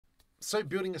So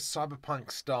building a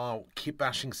cyberpunk style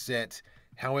kitbashing set,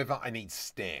 however, I need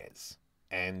stairs.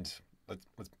 And let's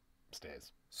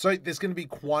stairs. So there's going to be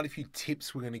quite a few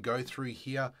tips we're going to go through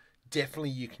here. Definitely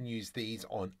you can use these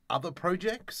on other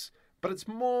projects, but it's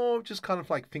more just kind of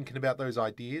like thinking about those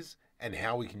ideas and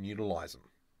how we can utilize them.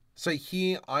 So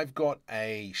here I've got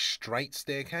a straight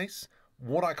staircase.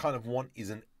 What I kind of want is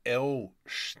an L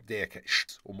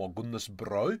staircase. Oh my goodness,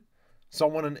 bro. So I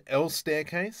want an L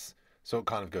staircase. So it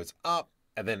kind of goes up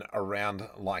and then around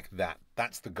like that.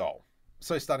 That's the goal.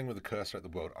 So starting with the cursor at the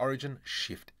world origin,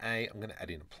 Shift A, I'm going to add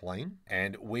in a plane.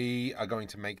 And we are going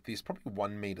to make this probably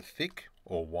 1 meter thick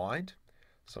or wide.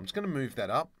 So I'm just going to move that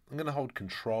up. I'm going to hold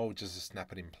Control just to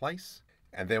snap it in place.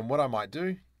 And then what I might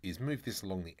do is move this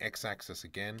along the X-axis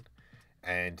again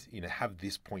and have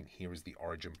this point here as the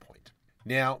origin point.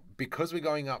 Now, because we're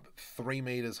going up 3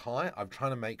 meters high, I'm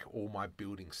trying to make all my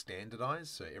buildings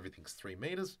standardized. So everything's 3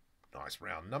 meters. Nice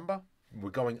round number.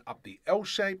 We're going up the L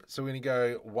shape. So we're going to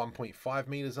go 1.5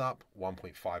 meters up,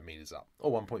 1.5 meters up,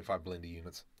 or 1.5 blender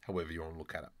units, however you want to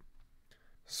look at it.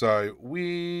 So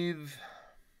with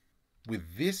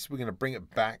this, we're going to bring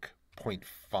it back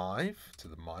 0.5 to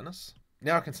the minus.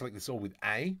 Now I can select this all with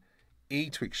A, E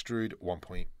to extrude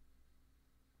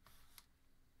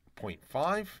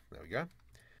 1.5. There we go.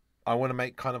 I want to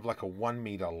make kind of like a 1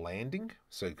 meter landing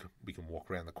so we can walk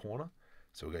around the corner.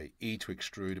 So we'll go E to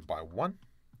extrude by 1.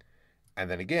 And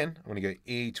then again, I'm going to go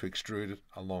E to extrude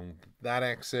along that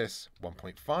axis,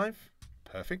 1.5.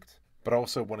 Perfect. But I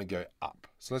also want to go up.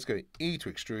 So let's go E to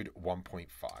extrude 1.5.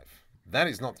 That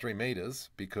is not 3 meters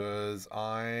because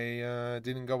I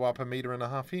didn't go up 1.5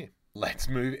 meters here. Let's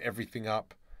move everything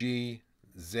up. G,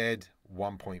 Z,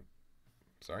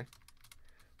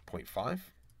 0.5.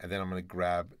 And then I'm going to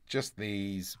grab just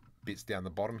these bits down the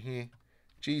bottom here.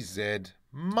 GZ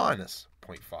minus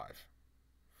 0.5.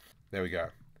 There we go.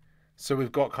 So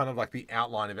we've got kind of like the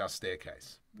outline of our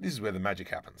staircase. This is where the magic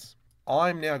happens.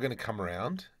 I'm now going to come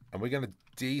around and we're going to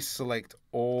deselect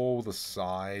all the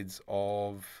sides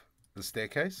of the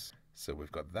staircase. So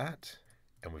we've got that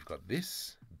and we've got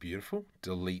this. Beautiful.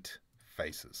 Delete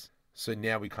faces. So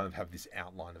now we kind of have this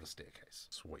outline of a staircase.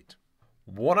 Sweet.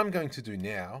 What I'm going to do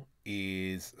now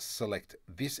is select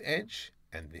this edge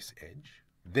and this edge.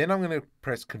 Then I'm going to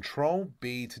press Control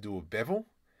B to do a bevel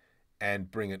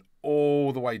and bring it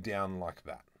all the way down like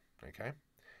that. Okay.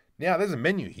 Now there's a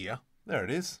menu here. There it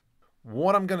is.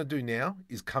 What I'm going to do now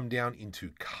is come down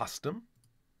into Custom.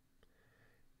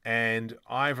 And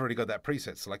I've already got that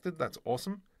preset selected. That's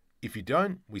awesome. If you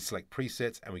don't, we select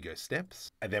presets and we go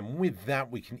steps. And then with that,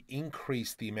 we can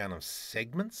increase the amount of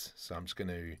segments. So I'm just going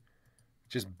to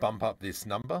bump up this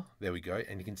number. There we go.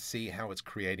 And you can see how it's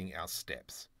creating our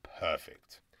steps.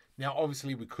 Perfect. Now,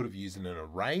 obviously, we could have used an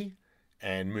array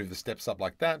and move the steps up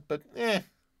like that, but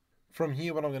From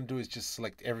here, what I'm going to do is just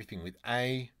select everything with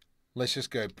A. Let's just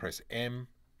go press M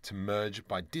to merge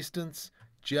by distance,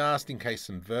 just in case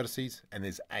some vertices, and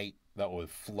there's 8 that were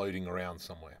floating around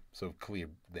somewhere. So we've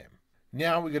cleared them.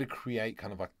 Now we're going to create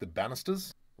kind of like the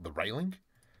banisters, the railing.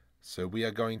 So we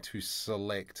are going to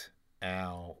select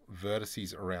our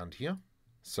vertices around here.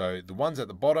 So the ones at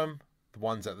the bottom, the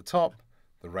ones at the top,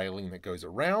 the railing that goes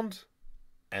around,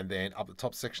 and then up the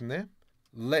top section there.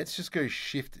 Let's just go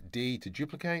Shift D to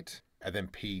duplicate, and then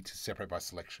P to separate by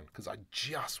selection, because I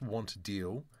just want to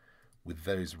deal with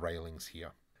those railings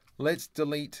here. Let's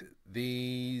delete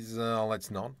these,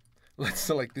 let's not. Let's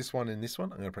select this one and this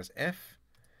one. I'm going to press F,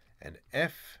 and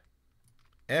F,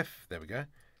 F, there we go.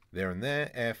 There and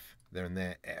there, F, there and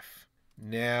there, F.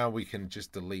 Now we can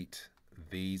just delete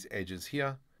these edges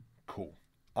here. Cool.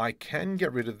 I can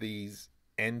get rid of these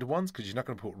end ones because you're not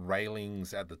going to put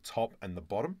railings at the top and the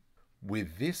bottom.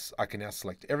 With this, I can now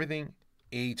select everything,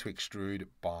 E to extrude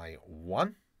by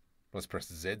 1. Let's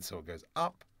press Z so it goes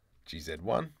up,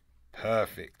 GZ1.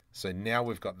 Perfect. So now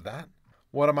we've got that.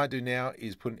 What I might do now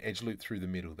is put an edge loop through the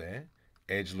middle there,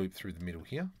 edge loop through the middle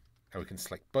here, and we can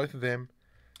select both of them,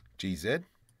 GZ,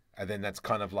 and then that's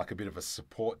kind of like a bit of a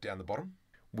support down the bottom.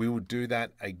 We will do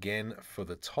that again for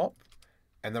the top,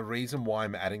 and the reason why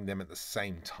I'm adding them at the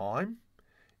same time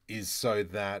is so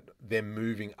that they're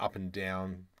moving up and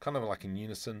down kind of like in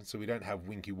unison, so we don't have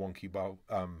winky wonky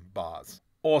bars.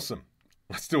 Awesome.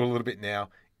 Let's do a little bit now.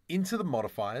 Into the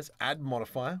modifiers, add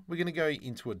modifier. We're going to go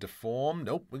into a deform.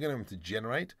 Nope, we're going to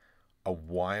generate a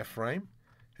wireframe.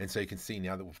 And so you can see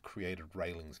now that we've created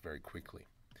railings very quickly.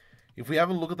 If we have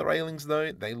a look at the railings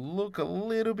though, they look a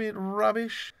little bit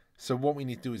rubbish. So what we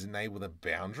need to do is enable the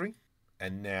boundary.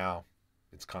 And now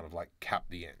it's kind of like cap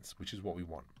the ends, which is what we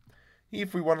want.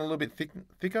 If we want a little bit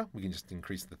thicker, we can just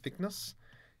increase the thickness.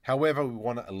 However, we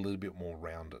want it a little bit more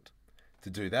rounded. To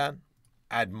do that,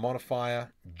 add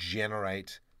modifier,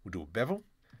 generate, we'll do a bevel.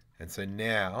 And so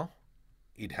now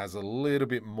it has a little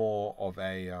bit more of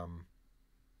a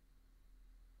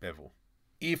bevel.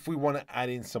 If we want to add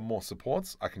in some more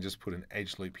supports, I can just put an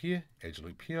edge loop here, edge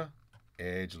loop here,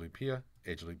 edge loop here,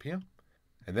 edge loop here.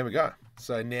 And there we go.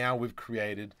 So now we've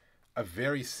created a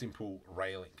very simple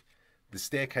railing. The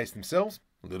staircase themselves,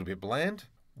 a little bit bland.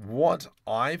 What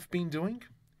I've been doing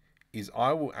is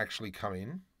I will actually come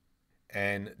in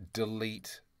and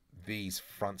delete these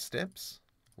front steps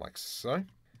like so,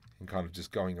 and kind of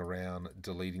just going around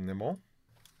deleting them all.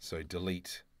 So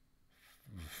delete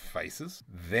faces.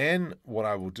 Then what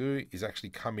I will do is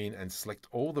actually come in and select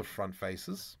all the front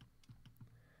faces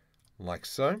like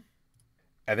so.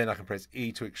 And then I can press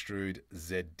E to extrude,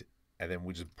 Z, and then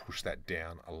we'll just push that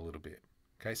down a little bit.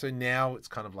 Okay, so now it's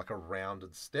kind of like a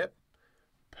rounded step.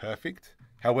 Perfect.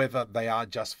 However, they are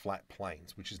just flat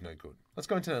planes, which is no good. Let's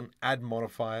go into an add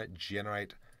modifier,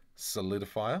 generate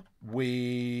solidifier.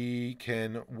 We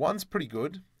can, one's pretty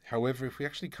good. However, if we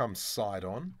actually come side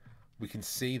on, we can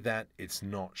see that it's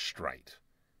not straight.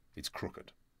 It's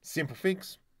crooked. Simple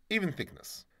fix, even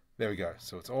thickness. There we go.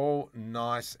 So it's all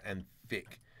nice and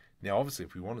thick. Now, obviously,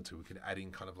 if we wanted to, we could add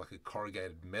in kind of like a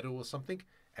corrugated metal or something,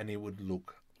 and it would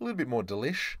look a little bit more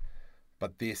delish,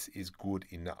 but this is good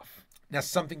enough. Now,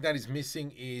 something that is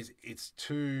missing is it's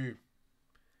too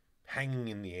hanging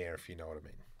in the air, if you know what I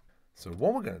mean. So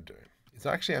what we're going to do is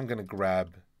actually I'm going to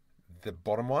grab the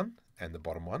bottom one and the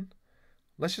bottom one.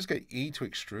 Let's just go E to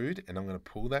extrude, and I'm going to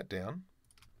pull that down.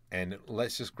 And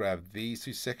let's just grab these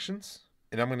two sections.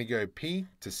 And I'm going to go P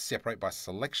to separate by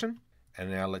selection. And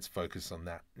now let's focus on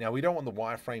that. Now, we don't want the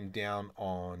wireframe down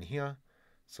on here.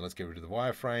 So let's get rid of the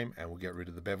wireframe, and we'll get rid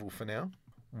of the bevel for now.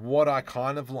 What I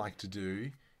kind of like to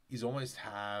do is almost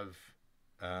have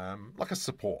like a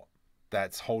support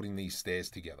that's holding these stairs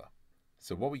together.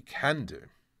 So what we can do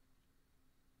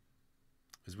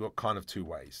is we've got kind of two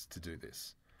ways to do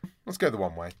this. Let's go the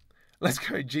one way. Let's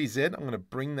go GZ. I'm going to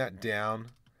bring that down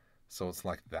so it's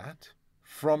like that.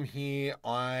 From here,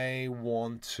 I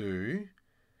want to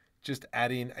just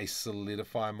add in a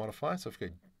solidifier modifier. So if we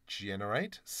go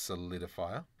generate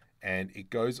solidifier, and it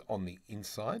goes on the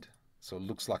inside. So it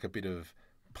looks like a bit of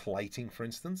plating, for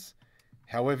instance.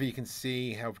 However, you can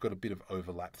see how we've got a bit of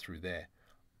overlap through there.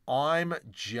 I'm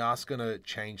just going to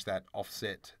change that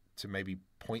offset to maybe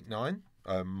 0.9,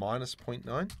 minus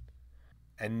 0.9.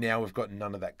 And now we've got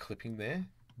none of that clipping there.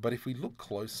 But if we look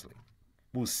closely,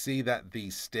 we'll see that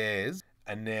these stairs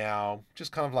are now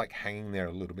just kind of like hanging there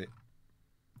a little bit.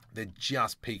 They're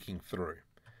just peeking through.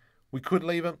 We could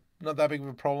leave them, not that big of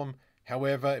a problem.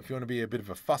 However, if you want to be a bit of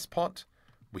a fuss pot,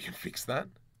 we can fix that.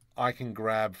 I can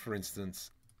grab, for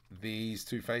instance, these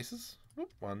two faces.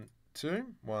 1, 2,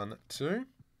 1, 2.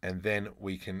 And then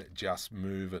we can just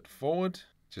move it forward,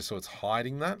 just so it's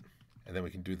hiding that. And then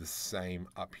we can do the same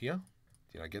up here.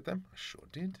 Did I get them? I sure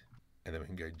did. And then we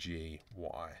can go G,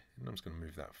 Y. And I'm just going to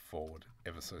move that forward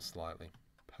ever so slightly.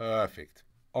 Perfect.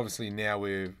 Obviously, now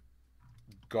we've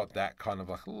got that kind of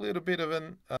like a little bit of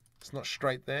an, it's not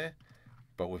straight there,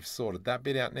 but we've sorted that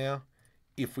bit out now.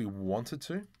 If we wanted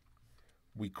to,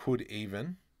 we could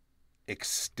even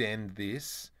extend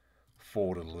this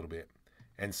forward a little bit.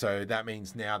 And so that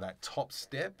means now that top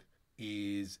step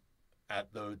is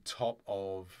at the top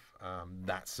of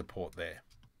that support there.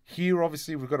 Here,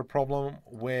 obviously, we've got a problem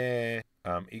where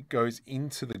it goes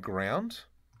into the ground.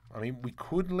 I mean, we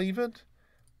could leave it,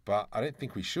 but I don't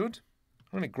think we should.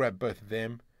 I'm going to grab both of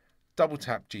them, double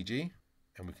tap GG,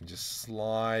 and we can just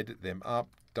slide them up,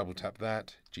 double tap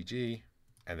that, GG,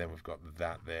 and then we've got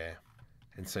that there.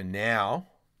 And so now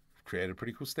we've created a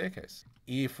pretty cool staircase.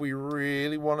 If we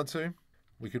really wanted to,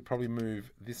 we could probably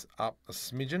move this up a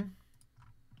smidgen,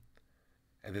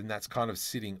 and then that's kind of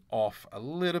sitting off a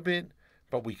little bit,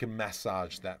 but we can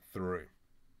massage that through.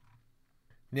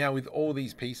 Now with all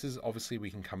these pieces, obviously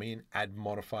we can come in, add,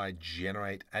 modify,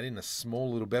 generate, add in a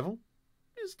small little bevel,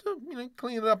 just to,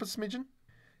 clean it up a smidgen.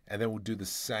 And then we'll do the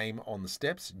same on the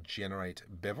steps, generate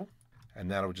bevel,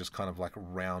 and that'll just kind of like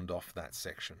round off that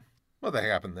section. What the heck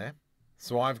happened there?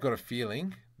 So I've got a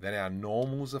feeling that our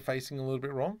normals are facing a little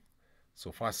bit wrong. So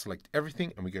if I select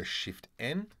everything and we go Shift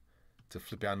N to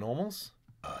flip our normals,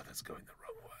 that's going the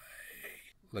wrong way.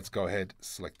 Let's go ahead,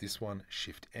 select this one,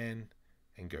 Shift N,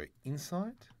 and go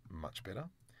inside. Much better.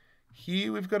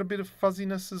 Here we've got a bit of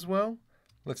fuzziness as well.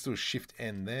 Let's do a Shift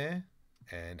N there,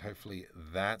 and hopefully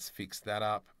that's fixed that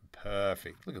up.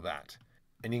 Perfect. Look at that.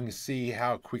 And you can see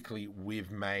how quickly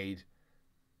we've made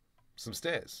some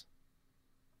stairs.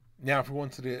 Now, if we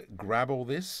wanted to grab all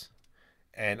this,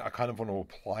 and I kind of want to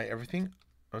apply everything,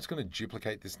 I'm just going to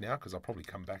duplicate this now because I'll probably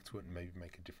come back to it and maybe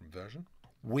make a different version.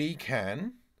 We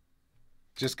can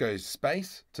just go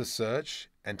space to search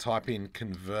and type in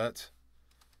convert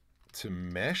to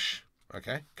mesh.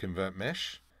 Okay, convert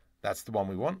mesh. That's the one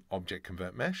we want, object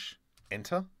convert mesh.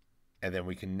 Enter. And then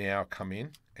we can now come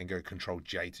in and go Control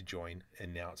J to join,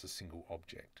 and now it's a single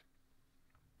object.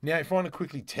 Now, if I want to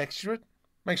quickly texture it,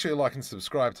 make sure you like and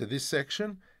subscribe to this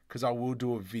section because I will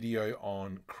do a video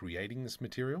on creating this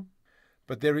material.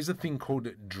 But there is a thing called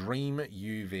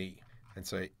DreamUV. And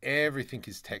so everything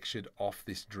is textured off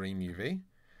this DreamUV.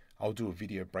 I'll do a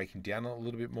video breaking down a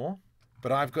little bit more.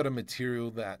 But I've got a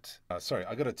material that,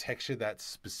 I've got a texture that's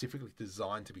specifically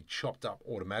designed to be chopped up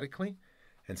automatically.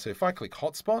 And so if I click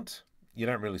hotspot, you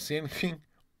don't really see anything.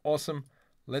 Awesome.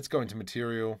 Let's go into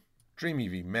material,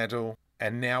 DreamUV metal.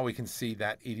 And now we can see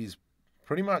that it is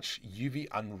pretty much UV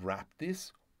unwrapped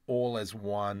this all as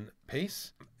one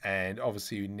piece. And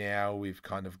obviously now we've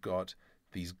kind of got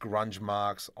these grunge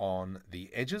marks on the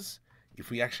edges. If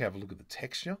we actually have a look at the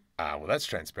texture, well, that's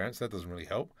transparent, so that doesn't really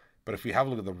help. But if we have a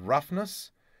look at the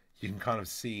roughness, you can kind of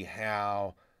see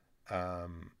how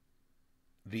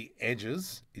the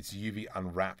edges, it's UV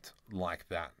unwrapped like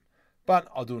that. But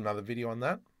I'll do another video on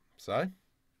that, so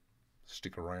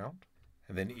stick around.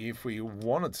 And then if we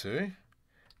wanted to,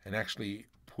 and actually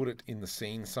put it in the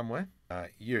scene somewhere,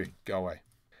 you, go away.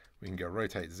 We can go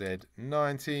rotate Z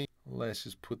 90. Let's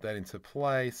just put that into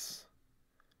place,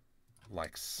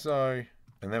 like so.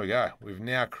 And there we go. We've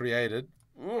now created,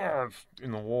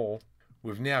 in the wall,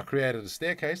 we've now created a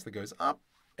staircase that goes up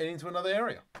and into another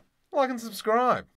area. Like and subscribe.